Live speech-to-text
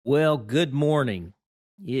Well, good morning.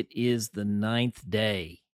 It is the 9th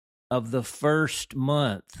day of the first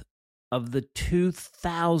month of the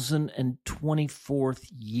 2024th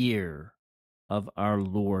year of our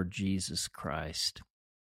Lord Jesus Christ.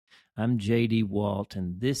 I'm J.D. Walt,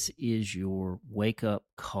 and this is your wake-up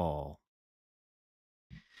call.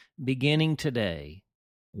 Beginning today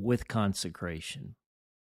with consecration.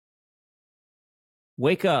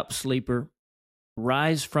 Wake up, sleeper.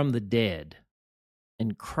 Rise from the dead,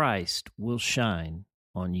 and Christ will shine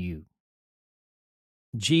on you.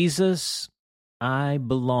 Jesus, I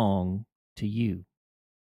belong to you.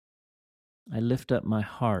 I lift up my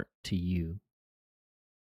heart to you.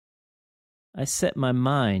 I set my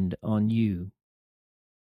mind on you.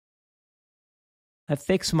 I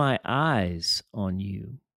fix my eyes on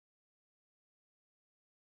you.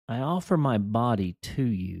 I offer my body to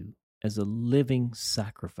you as a living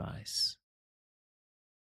sacrifice.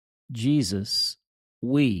 Jesus,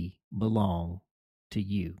 we belong to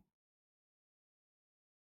you.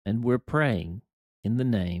 And we're praying in the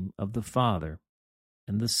name of the Father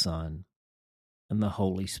and the Son and the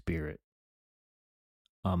Holy Spirit.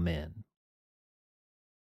 Amen.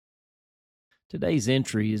 Today's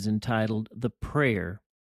entry is entitled The Prayer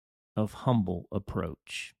of Humble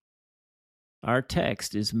Approach. Our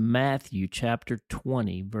text is Matthew chapter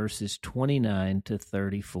 20, verses 29 to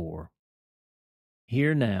 34.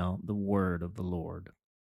 Hear now the word of the Lord.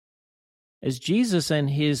 As Jesus and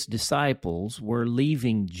his disciples were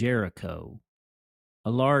leaving Jericho, a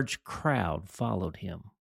large crowd followed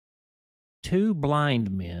him. 2 blind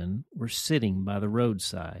men were sitting by the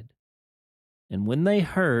roadside, and when they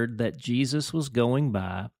heard that Jesus was going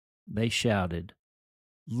by, they shouted,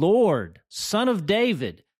 "Lord, Son of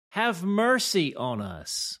David, have mercy on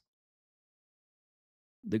us."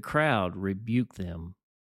 The crowd rebuked them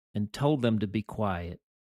and told them to be quiet,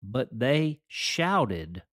 but they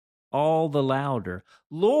shouted all the louder,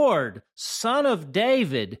 "Lord, Son of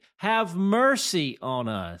David, have mercy on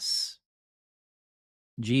us."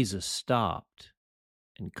 Jesus stopped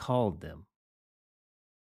and called them.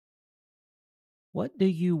 "What do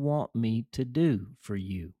you want me to do for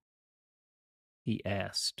you?" he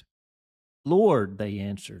asked. "Lord," they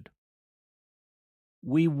answered,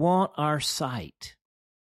 "we want our sight."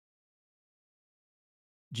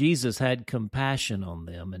 Jesus had compassion on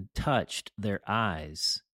them and touched their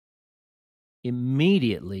eyes.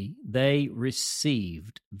 Immediately they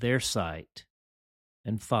received their sight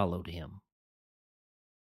and followed him.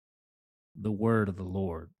 The word of the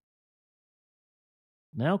Lord.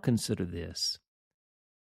 Now consider this.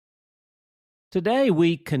 Today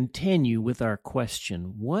we continue with our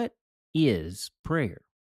question, what is prayer?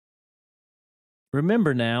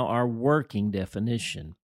 Remember now our working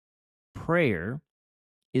definition. Prayer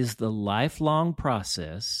is the lifelong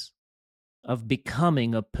process of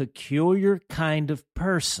becoming a peculiar kind of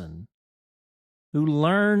person who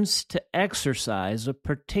learns to exercise a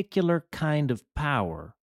particular kind of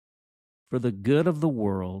power for the good of the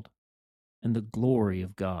world and the glory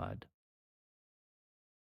of God.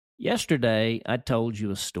 Yesterday, I told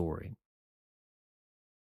you a story.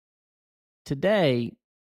 Today,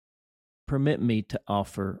 permit me to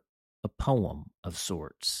offer a poem of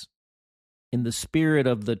sorts in the spirit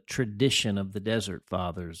of the tradition of the Desert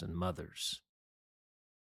Fathers and Mothers.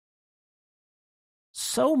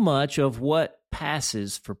 So much of what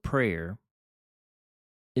passes for prayer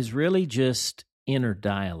is really just inner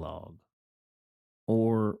dialogue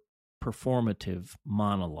or performative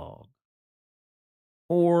monologue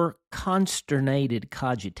or consternated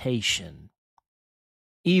cogitation,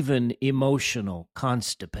 even emotional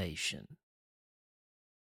constipation,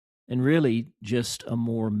 and really just a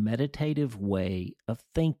more meditative way of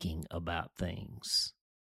thinking about things,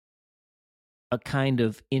 a kind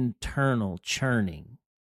of internal churning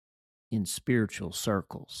in spiritual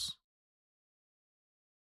circles.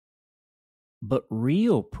 But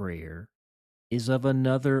real prayer is of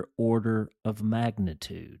another order of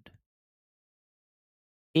magnitude.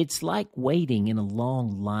 It's like waiting in a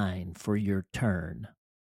long line for your turn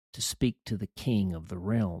to speak to the king of the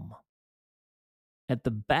realm. At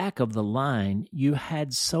the back of the line, you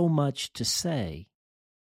had so much to say,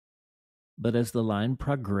 but as the line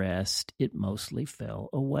progressed, it mostly fell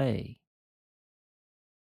away.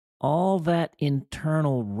 All that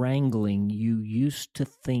internal wrangling you used to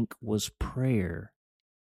think was prayer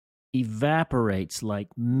evaporates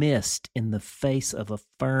like mist in the face of a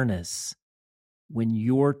furnace when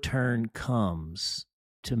your turn comes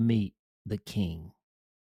to meet the king.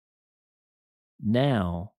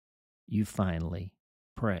 Now you finally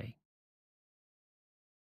pray.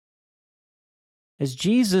 As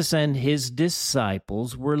Jesus and his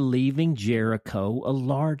disciples were leaving Jericho, a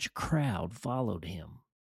large crowd followed him.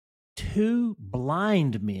 2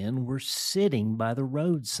 blind men were sitting by the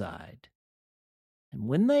roadside. And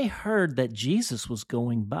when they heard that Jesus was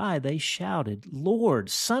going by, they shouted,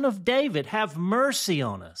 "Lord, Son of David, have mercy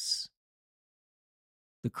on us."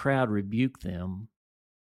 The crowd rebuked them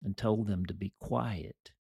and told them to be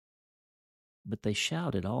quiet. But they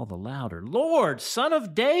shouted all the louder, "Lord, Son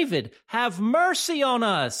of David, have mercy on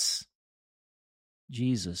us."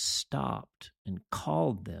 Jesus stopped and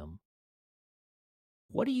called them.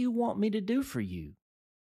 "What do you want me to do for you?"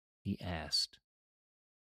 he asked.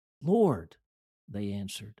 "Lord," they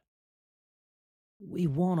answered, "we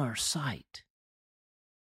want our sight."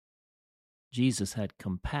 Jesus had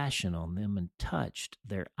compassion on them and touched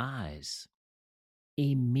their eyes.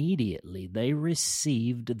 Immediately they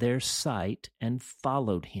received their sight and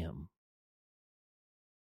followed him.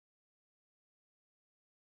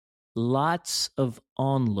 Lots of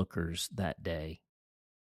onlookers that day.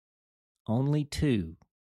 Only 2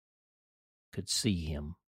 could see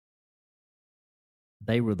him.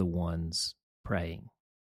 They were the ones praying.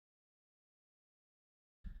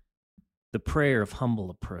 The prayer of humble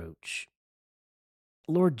approach.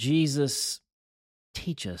 Lord Jesus,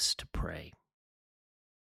 teach us to pray.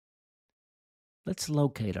 Let's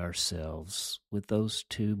locate ourselves with those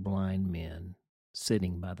 2 blind men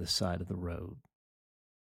sitting by the side of the road.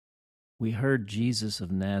 We heard Jesus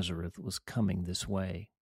of Nazareth was coming this way.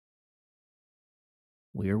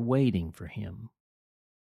 We are waiting for him.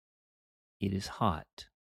 It is hot.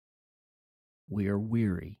 We are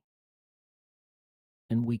weary.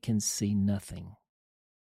 And we can see nothing.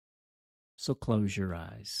 So close your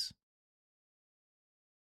eyes.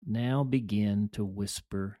 Now begin to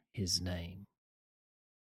whisper his name.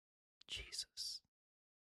 Jesus.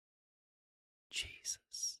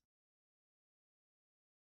 Jesus.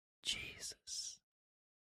 Jesus.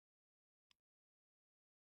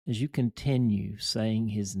 As you continue saying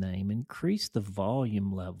his name, increase the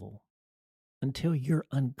volume level until you're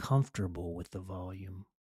uncomfortable with the volume.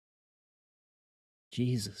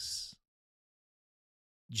 Jesus.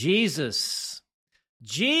 Jesus.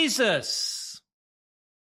 Jesus.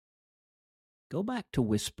 Go back to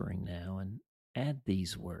whispering now and add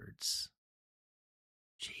these words.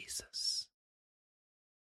 Jesus.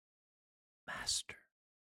 Master.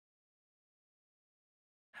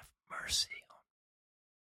 Have mercy on me.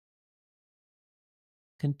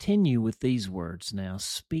 Continue with these words now,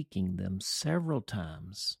 speaking them several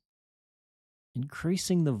times,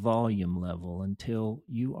 increasing the volume level until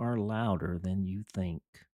you are louder than you think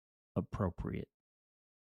appropriate.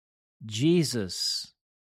 Jesus,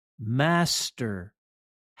 Master,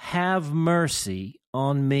 have mercy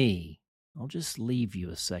on me. I'll just leave you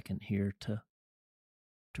a second here to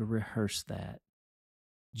rehearse that.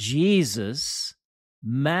 Jesus,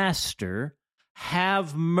 Master,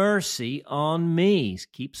 have mercy on me.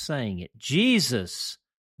 Keep saying it. Jesus,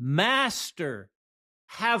 Master,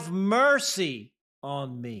 have mercy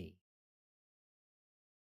on me.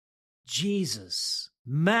 Jesus,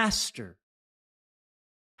 Master,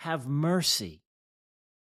 have mercy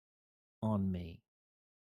on me.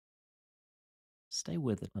 Stay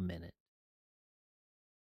with it a minute.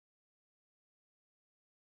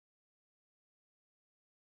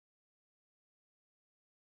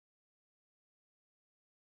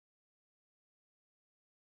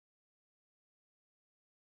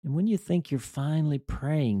 And when you think you're finally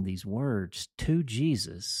praying these words to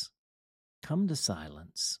Jesus, come to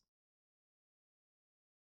silence.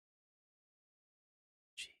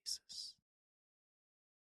 Jesus,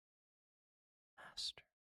 Master,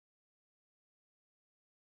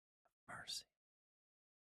 have mercy.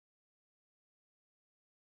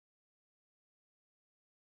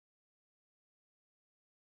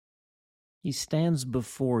 He stands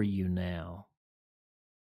before you now,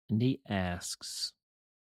 and he asks,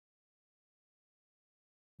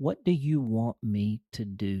 "What do you want me to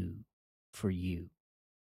do for you?"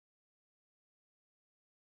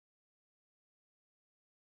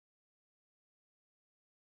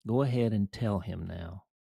 Go ahead and tell him now,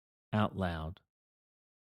 out loud,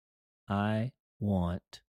 "I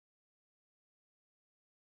want."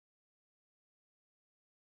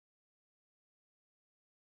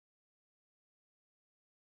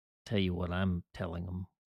 Tell you what I'm telling him.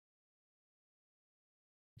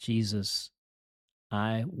 Jesus,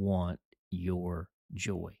 I want your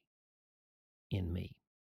joy in me.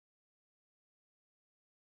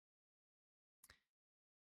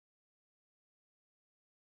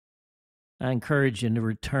 I encourage you to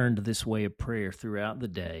return to this way of prayer throughout the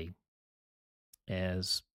day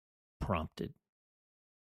as prompted.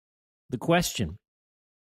 The question,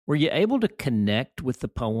 Were you able to connect with the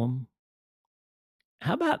poem?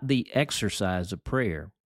 How about the exercise of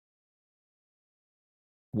prayer?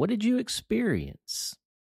 What did you experience?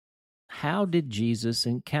 How did Jesus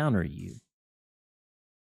encounter you?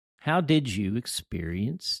 How did you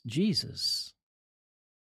experience Jesus?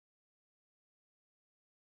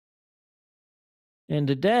 And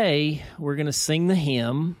today we're going to sing the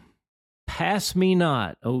hymn, Pass Me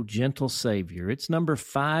Not, O Gentle Savior. It's number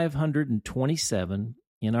 527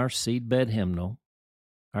 in our seedbed hymnal,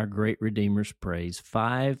 our Great Redeemer's Praise,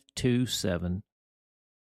 527.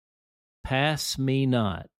 Pass me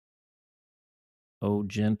not, O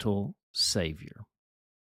gentle Savior.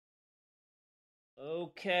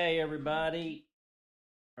 Okay, everybody,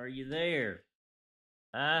 are you there?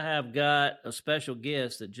 I have got a special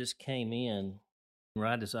guest that just came in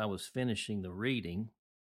right as I was finishing the reading.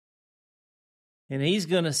 And he's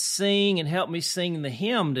going to sing and help me sing the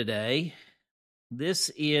hymn today.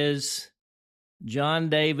 This is John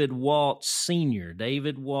David Walt Sr.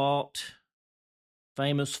 David Walt,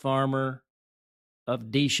 famous farmer of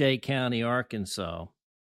Desha County, Arkansas.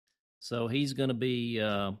 So he's going to be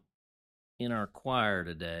in our choir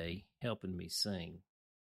today, helping me sing.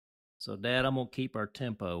 So, Dad, I'm going to keep our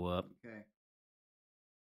tempo up. Okay.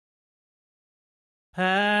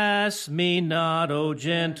 Pass me not, O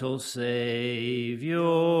gentle Savior,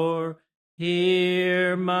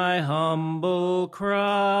 hear my humble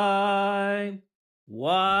cry,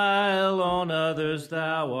 while on others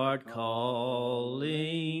thou art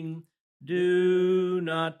calling, do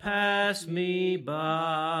not pass me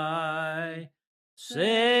by.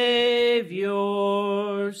 Savior,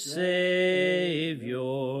 Savior,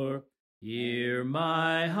 hear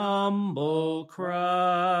my humble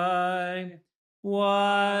cry,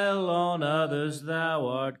 while on others thou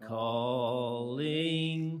art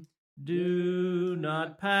calling, do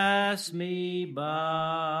not pass me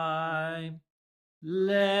by.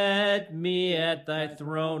 Let me at thy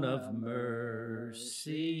throne of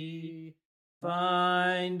mercy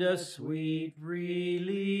find a sweet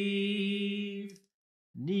relief,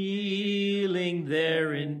 kneeling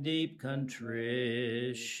there in deep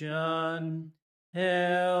contrition,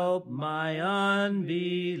 help my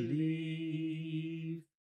unbelief.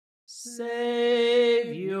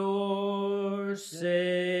 Savior,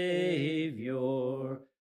 Savior,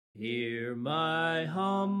 hear my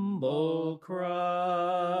humble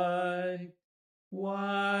cry,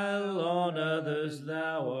 while on others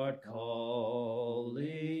thou art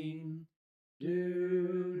calling,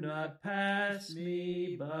 do not pass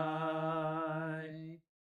me by.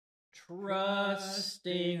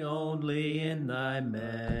 Trusting only in thy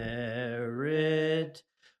merit,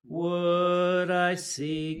 would I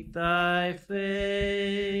seek thy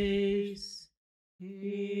face.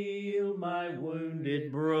 Heal my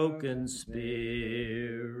wounded, broken spirit,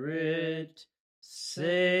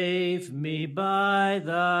 save me by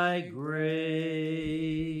thy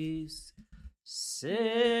grace.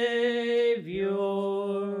 Savior,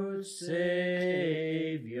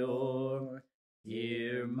 Savior,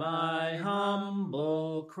 hear my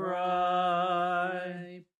humble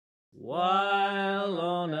cry, while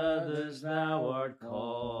on others thou art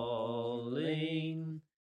calling,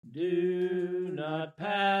 do not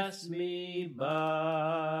pass me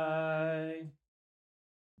by.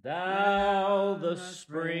 Thou, the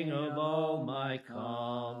spring of all my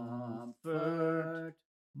comfort,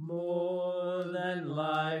 more than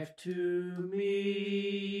life to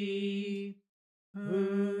me,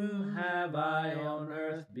 whom have I on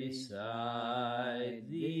earth beside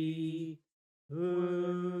thee?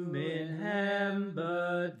 Whom in heaven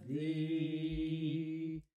but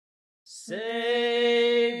thee?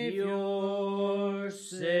 Savior,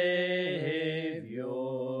 Savior,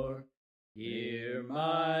 hear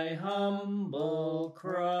my humble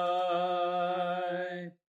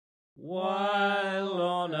cry, while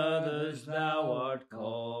on others thou art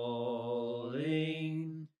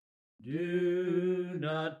calling, do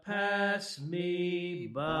not pass me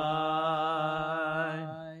by.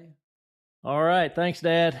 All right, thanks,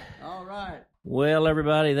 Dad. All right. Well,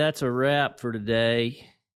 everybody, that's a wrap for today.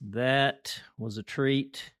 That was a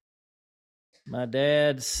treat. My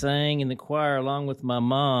dad sang in the choir along with my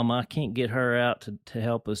mom. I can't get her out to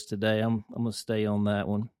help us today. I'm going to stay on that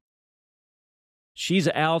one. She's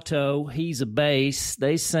an alto. He's a bass.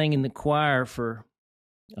 They sang in the choir for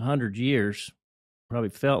 100 years, probably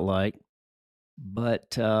felt like.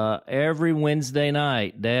 But every Wednesday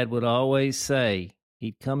night, Dad would always say,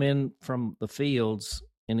 he'd come in from the fields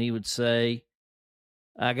and he would say,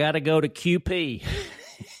 I got to go to QP.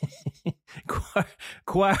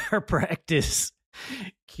 choir practice.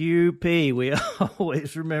 QP. We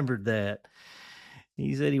always remembered that.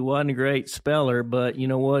 He said he wasn't a great speller, but you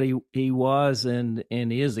know what? He was and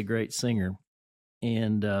is a great singer.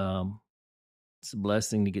 And it's a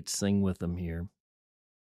blessing to get to sing with him here.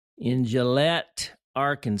 In Gillette,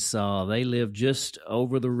 Arkansas, they live just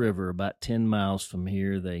over the river, about 10 miles from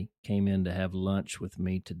here. They came in to have lunch with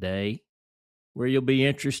me today. Where you'll be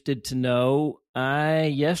interested to know,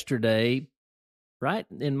 yesterday, right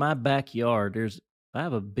in my backyard, I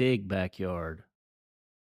have a big backyard.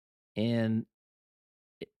 And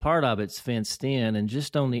part of it's fenced in, and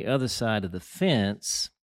just on the other side of the fence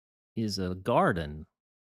is a garden.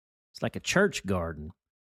 It's like a church garden.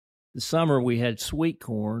 This summer we had sweet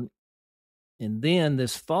corn, and then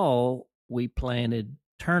this fall we planted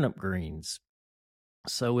turnip greens.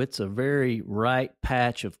 So it's a very ripe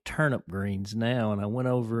patch of turnip greens now, and I went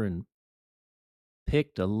over and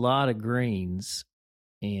picked a lot of greens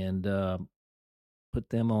and put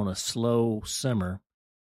them on a slow simmer.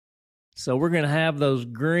 So we're going to have those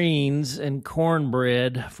greens and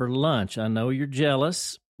cornbread for lunch. I know you're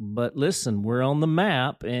jealous, but listen, we're on the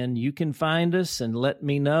map, and you can find us and let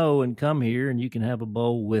me know and come here, and you can have a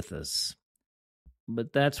bowl with us.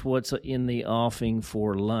 But that's what's in the offing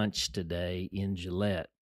for lunch today in Gillette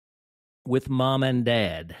with Mom and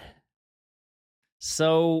Dad.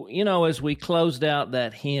 So, as we closed out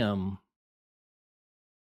that hymn,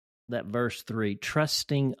 that verse 3,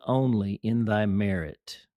 trusting only in thy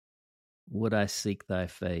merit would I seek thy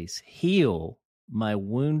face. Heal my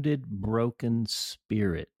wounded, broken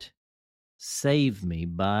spirit. Save me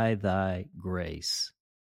by thy grace.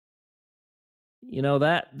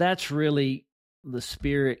 That's really the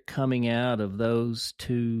Spirit coming out of those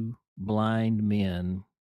two blind men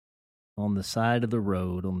on the side of the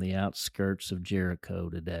road on the outskirts of Jericho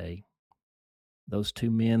today. Those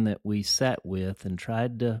two men that we sat with and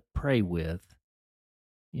tried to pray with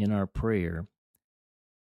in our prayer.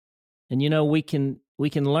 And we can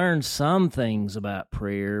learn some things about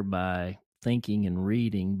prayer by thinking and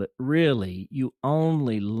reading, but really you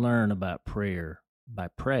only learn about prayer by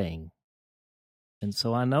praying. And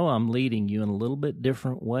so I know I'm leading you in a little bit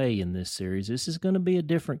different way in this series. This is going to be a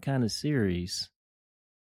different kind of series.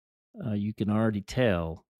 You can already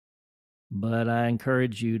tell. But I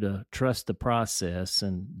encourage you to trust the process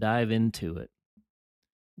and dive into it.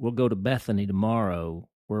 We'll go to Bethany tomorrow,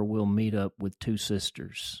 where we'll meet up with two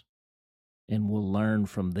sisters, and we'll learn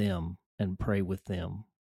from them and pray with them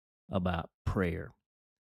about prayer.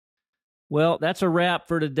 Well, that's a wrap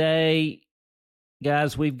for today.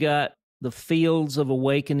 Guys, we've got the fields of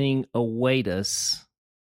awakening await us.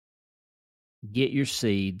 Get your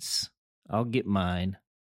seeds. I'll get mine.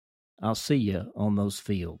 I'll see you on those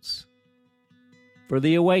fields. For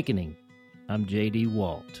The Awakening, I'm J.D.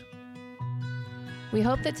 Walt. We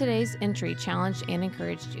hope that today's entry challenged and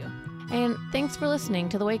encouraged you. And thanks for listening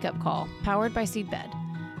to The Wake Up Call, powered by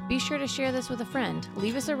Seedbed. Be sure to share this with a friend,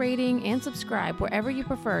 leave us a rating, and subscribe wherever you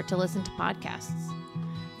prefer to listen to podcasts.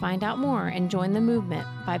 Find out more and join the movement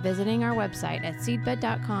by visiting our website at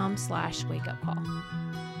seedbed.com/wakeupcall.